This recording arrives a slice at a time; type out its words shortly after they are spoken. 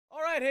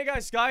right, hey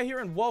guys, Sky here,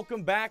 and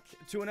welcome back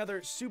to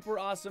another super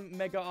awesome,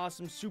 mega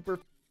awesome, super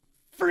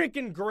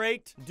freaking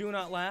great Do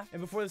Not Laugh.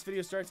 And before this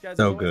video starts, guys,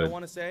 I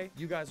want to say,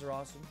 you guys are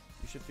awesome.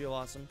 You should feel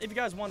awesome. If you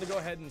guys want to go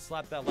ahead and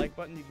slap that like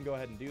button, you can go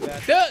ahead and do that.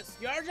 Dude,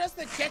 you're just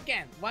a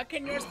chicken. What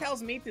can yours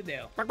tells me to do?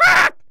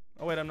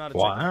 Oh wait, I'm not a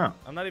chicken.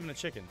 I'm not even a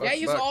chicken. Yeah,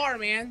 you are,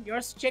 man. You're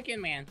a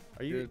chicken, man.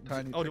 Are you?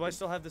 Oh, do I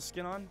still have this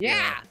skin on?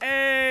 Yeah.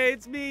 Hey,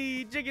 it's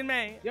me, Chicken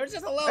Man. You're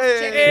just a little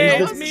chicken. Hey,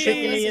 it's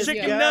me,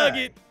 Chicken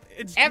Nugget.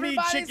 It's me,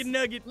 Chicken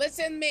Nugget.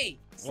 Listen to me.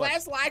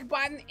 Slash like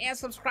button and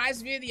subscribe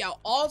to video.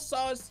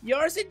 Also,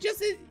 yours is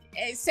just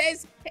it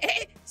says,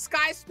 "Hey,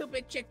 Sky,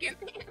 stupid chicken."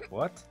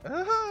 What?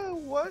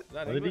 What? Is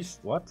that English?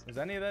 What? Is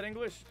any of that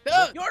English?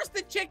 Dude, yours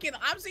the chicken.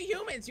 I'm the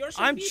humans. Yours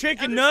should I'm be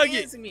Chicken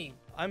Nugget. Me.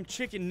 I'm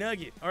Chicken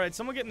Nugget. All right,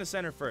 someone get in the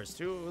center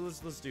first.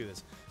 Let's do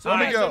this. So Let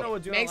me I go. don't know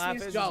what Do Not Makes Laugh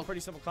me is. It's a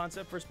pretty simple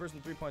concept. First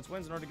person 3 points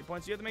wins. In order to get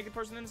points, you have to make the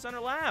person in the center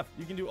laugh.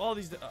 You can do all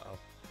these.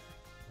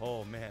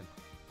 Oh man.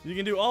 You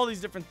can do all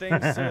these different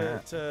things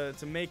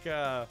to make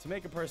a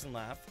person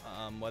laugh,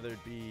 whether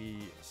it be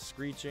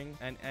screeching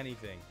and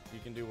anything. You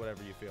can do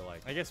whatever you feel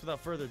like. I guess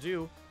without further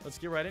ado, let's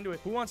get right into it.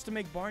 Who wants to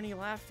make Barney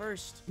laugh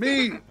first?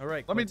 Me. All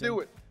right, let me do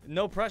it.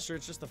 No pressure.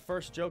 It's just the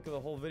first joke of the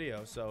whole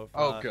video. So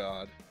oh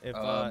god.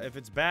 If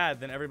it's bad,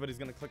 then everybody's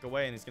gonna click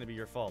away and it's gonna be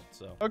your fault.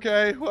 So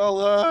okay.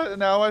 Well,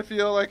 now I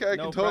feel like I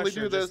can totally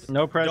do this.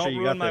 No pressure. Don't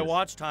ruin my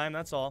watch time.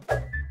 That's all.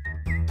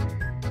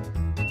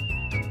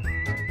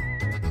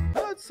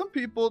 Some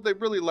people, they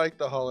really like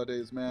the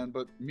holidays, man,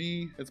 but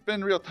me, it's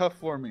been real tough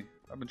for me.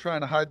 I've been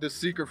trying to hide this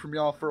secret from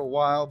y'all for a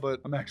while,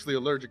 but I'm actually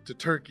allergic to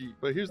turkey.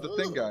 But here's the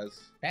thing, guys.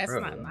 That's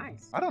not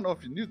nice. I don't know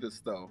if you knew this,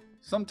 though.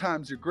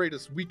 Sometimes your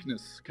greatest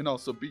weakness can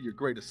also be your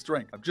greatest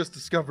strength. I've just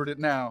discovered it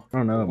now. I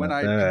don't know when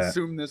I that.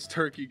 consume this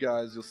turkey,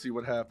 guys, you'll see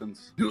what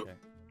happens. Okay.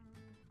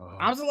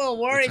 I'm a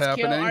little worried,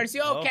 Kill. Are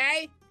you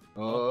okay?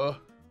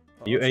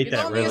 You ate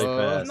that really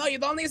fast. No, you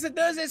don't need to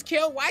do this,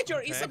 Kill. Why'd you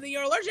eat something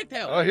you're allergic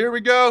to? Oh, here we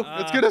go.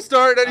 It's gonna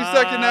start any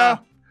second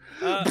now.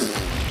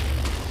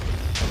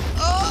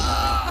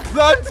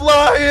 Not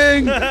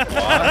flying!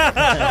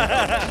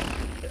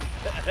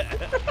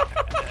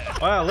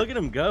 Wow, look at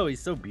him go.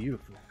 He's so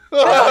beautiful.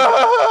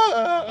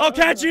 I'll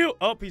catch you!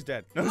 Oh, he's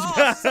dead.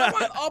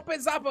 Someone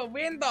opens up a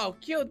window.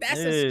 Q, that's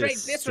a straight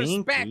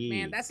disrespect,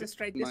 man. That's a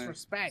straight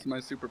disrespect. It's my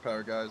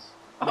superpower, guys.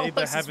 Made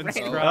the heavens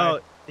cry. Oh,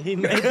 he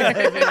made the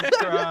heavens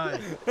cry.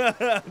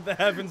 The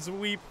heavens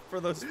weep for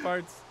those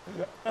parts.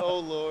 Oh,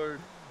 Lord.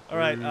 All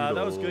right,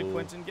 that was good,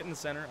 Quentin. Get in the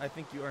center. I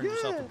think you earned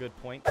yourself a good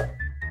point.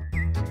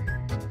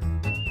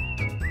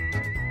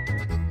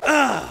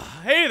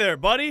 Hey there,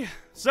 buddy.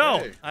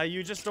 So,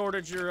 you just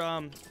ordered your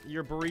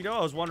burrito. I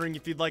was wondering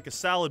if you'd like a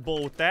salad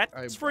bowl with that.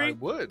 It's free. I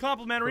would.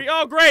 Complimentary.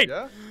 Oh, great.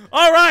 Yeah.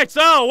 All right,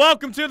 so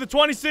welcome to the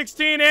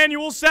 2016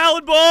 annual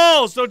salad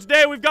bowl. So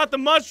today we've got the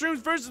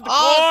mushrooms versus the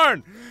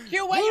corn.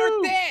 Q, what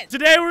you're dead.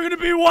 Today we're gonna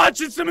be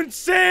watching some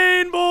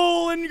insane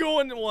bowling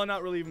going. Well,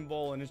 not really even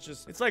bowling.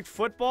 It's like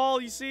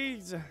football. You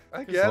see?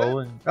 I get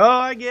it. Oh,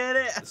 I get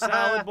it.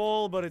 Salad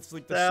bowl, but it's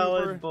like the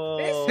salad bowl.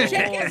 This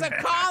chick is a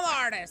con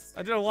artist.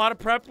 I did a lot of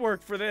prep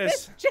work for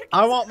this.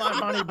 I want my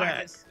money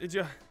back. Did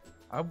you?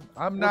 I'm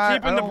not.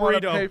 Keeping I don't the want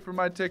burrito. to pay for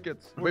my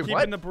tickets. We're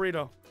keeping the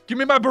burrito. Give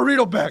me my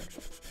burrito back.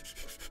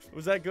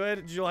 Was that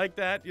good? Did you like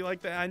that? You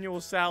like the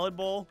annual salad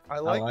bowl? I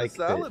like the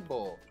salad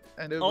bowl.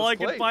 And all I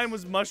could find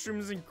was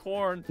mushrooms and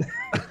corn.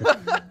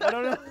 I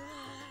don't know.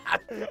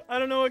 I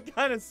don't know what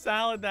kind of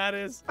salad that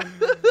is.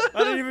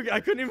 I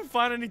couldn't even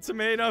find any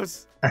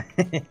tomatoes.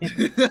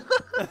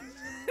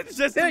 It's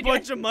just a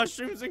bunch of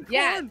mushrooms and corn.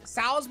 Yeah,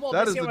 salad bowl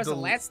this year was a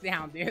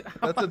letdown, dude.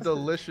 That's a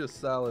delicious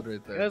salad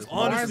right there.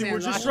 Honestly, we're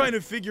just trying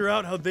to figure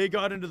out how they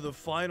got into the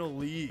final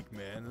league,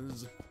 man.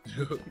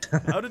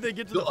 How did they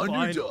get to the finals?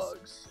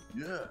 Underdogs.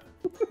 Yeah.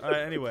 All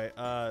right. Anyway,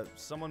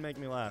 someone make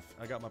me laugh.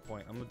 I got my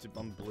point.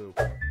 I'm blue.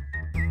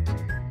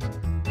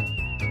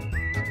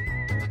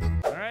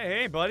 All right,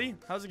 hey buddy,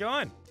 how's it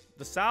going?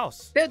 The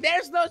South. Dude,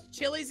 there's no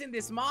chilies in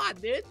this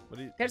mod, dude.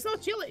 There's no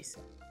chilies.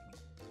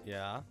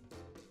 Yeah.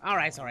 All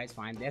right, it's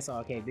fine. That's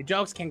okay. The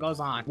jokes can goes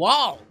on.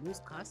 Whoa,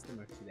 who's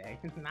customer today?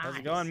 Nice. How's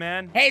it going,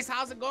 man? Hey,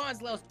 how's it going,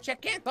 little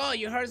chicken? Oh,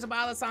 you heard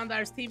about us on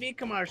our TV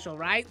commercial,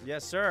 right?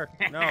 Yes, sir.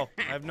 No,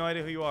 I have no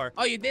idea who you are.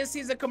 Oh, you didn't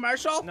see the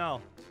commercial?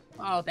 No.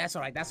 Oh, that's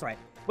all right.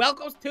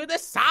 Welcome to the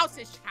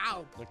sausage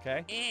house.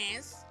 Okay.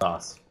 And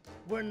sauce.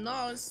 We're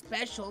no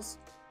specials.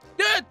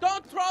 Dude,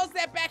 don't throw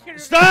that back here.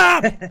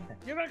 Stop!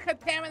 You're gonna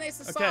contaminate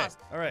the sauce.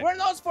 All right. We're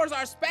known for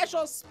our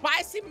special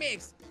spicy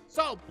mix.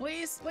 So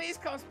please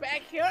come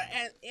back here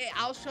and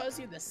I'll show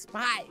you the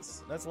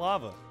spice. That's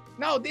lava.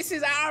 No, this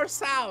is our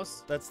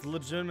sauce. That's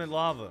legitimate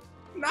lava.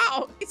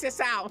 No, it's a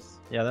sauce.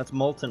 Yeah, that's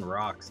molten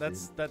rocks.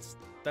 That's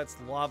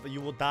lava.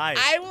 You will die.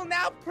 I will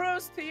now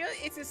prove to you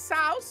it's a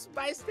sauce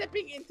by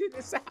stepping into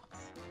the sauce.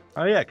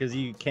 Oh yeah, because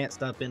you can't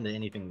step into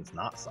anything that's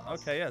not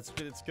sauce. Okay, yeah, it's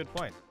a good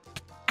point.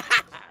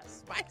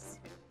 Spicy.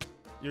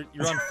 You're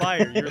on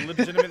fire. You're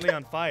legitimately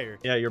on fire.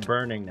 Yeah, you're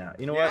burning now.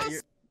 You know what?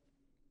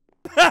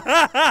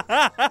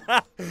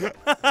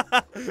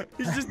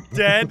 He's just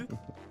dead.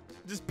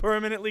 Just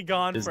permanently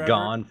gone Just forever.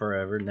 gone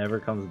forever. Never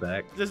comes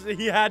back. Just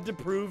he had to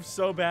prove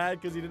so bad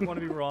because he didn't want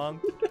to be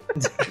wrong.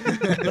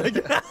 Like,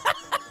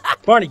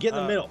 Barney, get in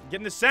the middle.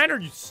 Get in the center,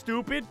 you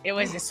stupid. It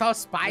was just so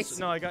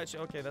spicy. No, I got you.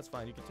 Okay, that's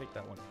fine. You can take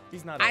that one.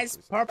 He's not. Ice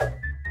actually- purple.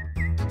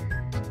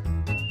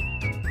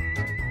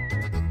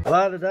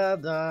 La da da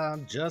da.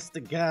 I'm just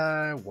a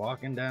guy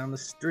walking down the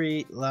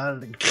street. La da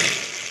da.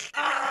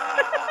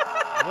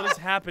 What is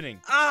happening?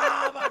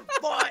 Ah, my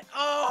foot!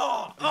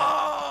 Oh!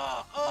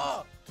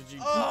 Did you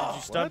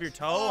stub your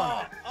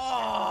toe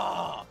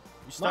on?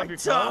 You stubbed your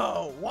toe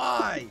toe!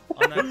 Why?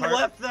 On that Who carpet?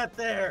 left that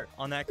there?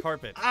 On that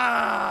carpet.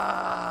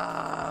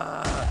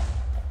 Ah!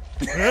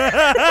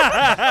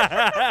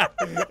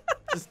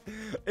 Just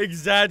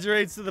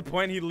exaggerates to the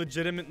point he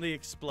legitimately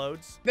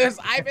explodes.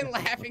 I've been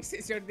laughing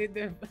since you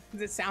did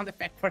the sound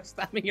effect for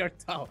stubbing your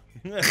toe.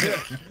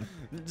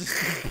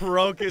 Just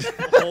broke his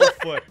whole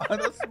foot. On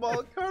a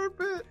small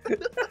carpet.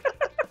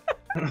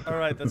 All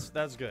right, that's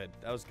good.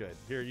 That was good.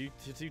 Here, you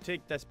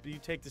take this. You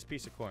take this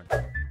piece of corn.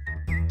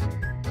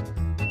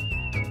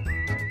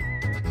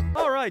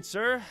 All right,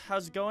 sir.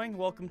 How's it going?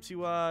 Welcome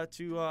to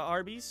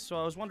Arby's. So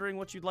I was wondering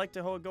what you'd like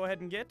to go ahead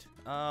and get.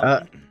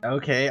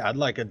 Okay, I'd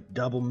like a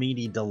double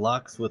meaty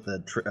deluxe with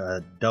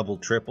a double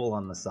triple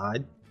on the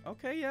side.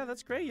 Okay, yeah,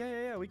 that's great.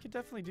 Yeah. We could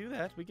definitely do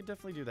that.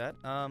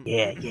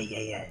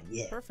 Yeah.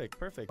 Perfect.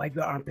 Wipe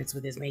your armpits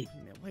with his meat.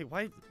 Wait,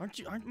 why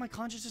aren't my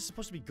consciences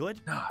supposed to be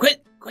good?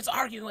 Quit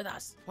arguing with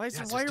us. Why Yes,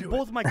 are let's do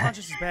both of my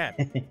consciences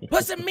bad?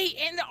 Put some meat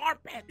in the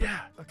armpit.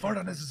 Yeah. Fart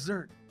on his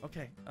dessert.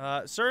 Okay,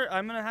 sir,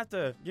 I'm gonna have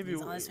to give you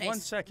Knees on his face. 1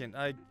 second.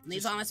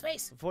 Knees on his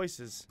face.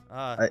 Voices.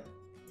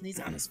 Knees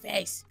on his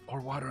face.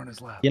 Or water on his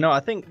lap. You know, I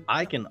think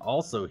I can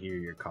also hear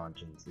your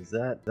conscience. Is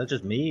that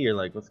just me or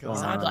like what's going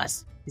He's on? on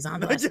bless. He's on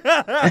bless.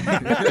 God?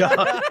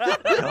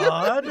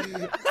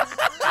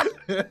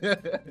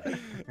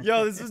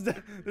 Yo, this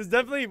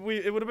definitely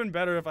it would have been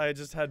better if I had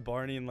just had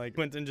Barney and like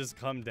Quentin just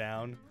come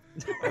down,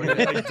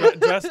 like,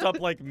 dressed up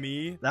like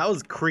me. That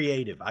was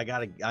creative. I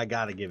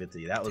gotta give it to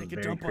you. That was Take a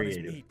very dump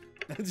creative.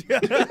 on his meat.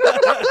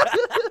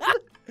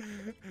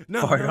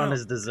 No, Fart no, on no.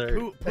 his dessert.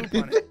 Poop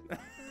on it.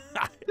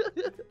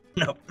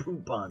 No,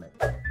 poop on it.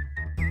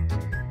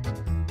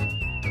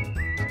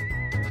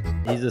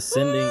 He's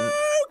ascending.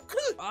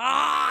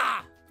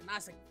 Ah!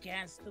 Not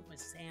again, stupid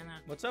Santa.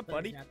 What's up,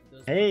 buddy?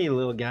 Hey,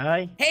 little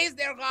guy. Hey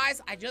there,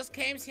 guys. I just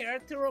came here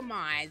to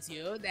remind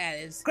you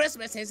that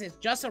Christmas is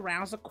just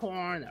around the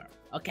corner,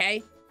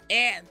 okay?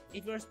 And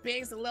if you're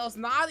being a little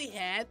naughty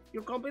head,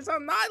 you're gonna be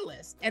on naughty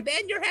list. And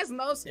then your head's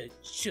nose.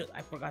 Shoot,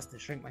 I forgot to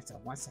shrink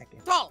myself. 1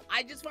 second. So,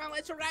 I just want to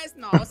let you guys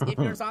know, if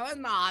you're on a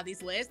naughty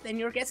list, then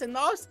you're getting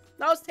nose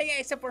taken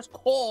except for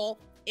coal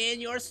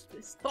in your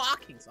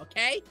stockings,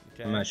 okay?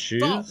 My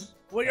shoes? So,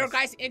 were your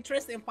guys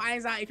interested in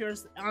finding out if you're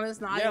on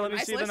this naughty Yeah, let me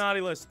see list? the naughty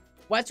list.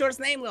 What's your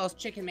name, little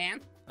chicken man?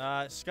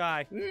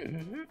 Sky.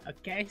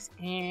 Okay.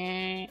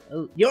 And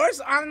yours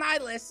on the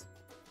naughty list.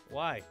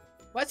 Why?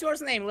 What's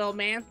yours name, little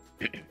man?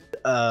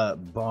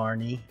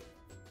 Barney.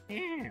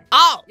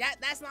 Oh, yeah,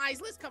 that's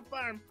nice. Let's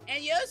confirm.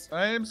 And yours?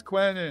 My name's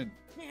Quentin.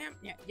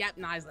 Yep,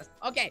 nice list.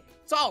 Okay,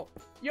 so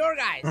your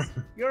guys,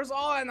 yours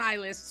all on my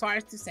list.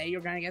 Sorry to say,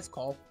 you're gonna get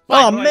coal.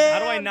 How do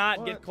I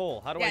not get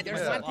coal? How do I Yeah, get there's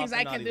myself one thing off I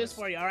the can naughty do list?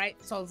 for you. All right.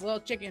 So, little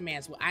chicken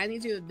man, what I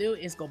need you to do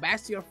is go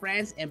back to your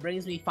friends and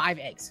brings me 5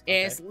 eggs.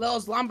 It's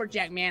little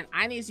lumberjack man.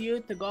 I need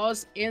you to go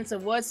into the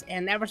woods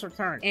and never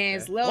return.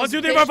 And it's little 1,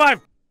 2, 3, 4,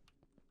 5.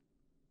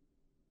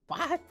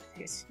 What?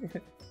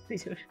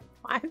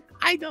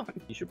 I don't.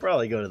 You should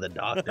probably go to the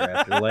doctor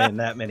after laying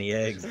that many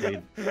eggs,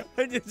 dude.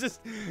 you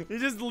just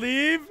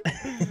leave?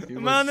 He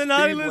I'm was on the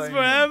naughty speed list laying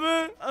them.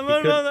 forever? I'm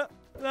on the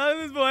naughty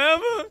list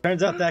forever?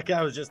 Turns out that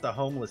guy was just a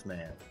homeless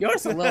man. You're a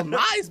little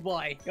nice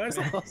boy. You're a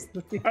little nice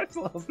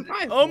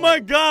Oh boy. my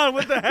god,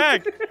 what the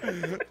heck?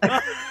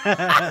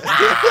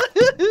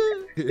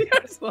 You're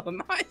a little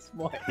nice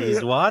boy.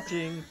 He's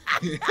watching.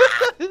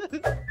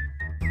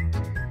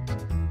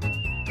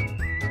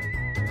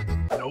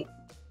 Nope.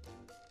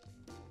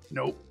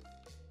 Nope.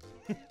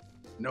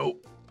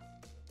 Nope.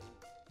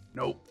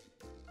 Nope.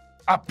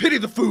 I pity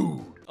the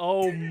food.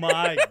 Oh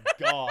my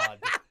god.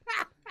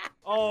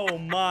 Oh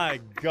my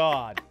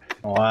god.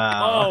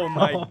 Wow. Oh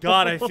my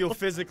god, I feel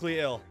physically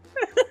ill.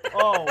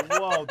 Oh,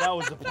 whoa, that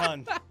was a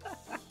pun.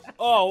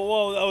 Oh,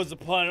 whoa, that was a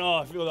pun. Oh,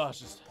 I feel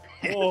nauseous.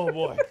 Oh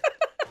boy.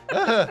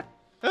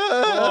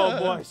 Oh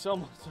boy, so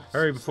much.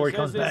 Hurry before he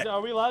comes back. Are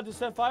we allowed to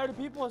set fire to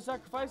people as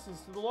sacrifices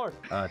to the Lord?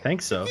 I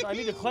think so. I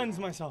need to cleanse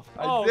myself.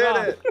 I did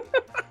it.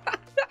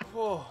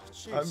 Oh, I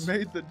jeez.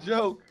 made the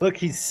joke. Look,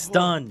 he's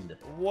stunned.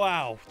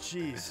 Wow,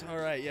 jeez. All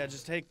right, yeah,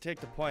 just take the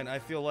point. I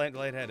feel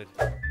lightheaded.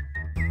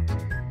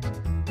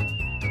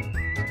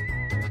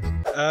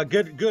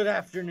 Good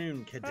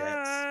afternoon, cadets.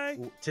 Hi.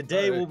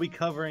 Today Hi. we'll be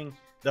covering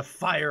the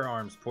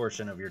firearms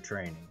portion of your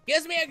training.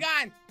 Gives me a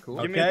gun. Cool.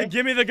 Okay.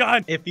 Give me the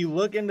gun. If you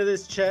look into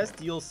this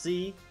chest, you'll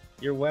see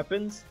your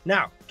weapons.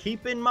 Now,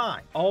 keep in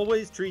mind,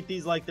 always treat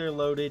these like they're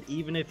loaded,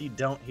 even if you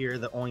don't hear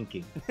the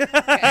oinking.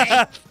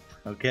 Okay.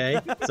 Okay?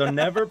 So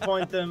never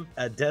point them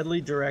a deadly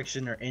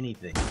direction or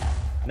anything.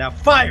 Now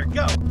fire,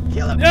 go!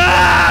 Kill him!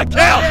 Ah!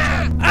 Kill!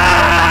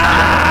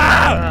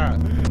 Ah!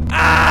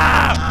 Ah!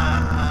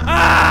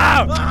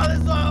 Ah! Oh, this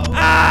is all-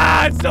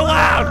 Ah! It's so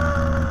loud!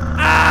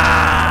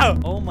 Ah!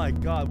 Oh my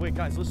god. Wait,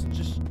 guys, listen,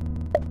 just...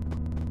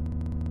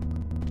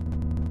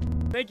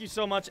 Thank you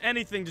so much.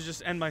 Anything to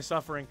just end my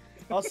suffering.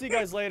 I'll see you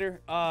guys later.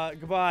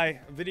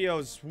 Goodbye.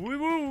 Videos.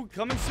 Woo-woo!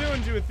 Coming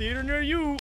soon to a theater near you.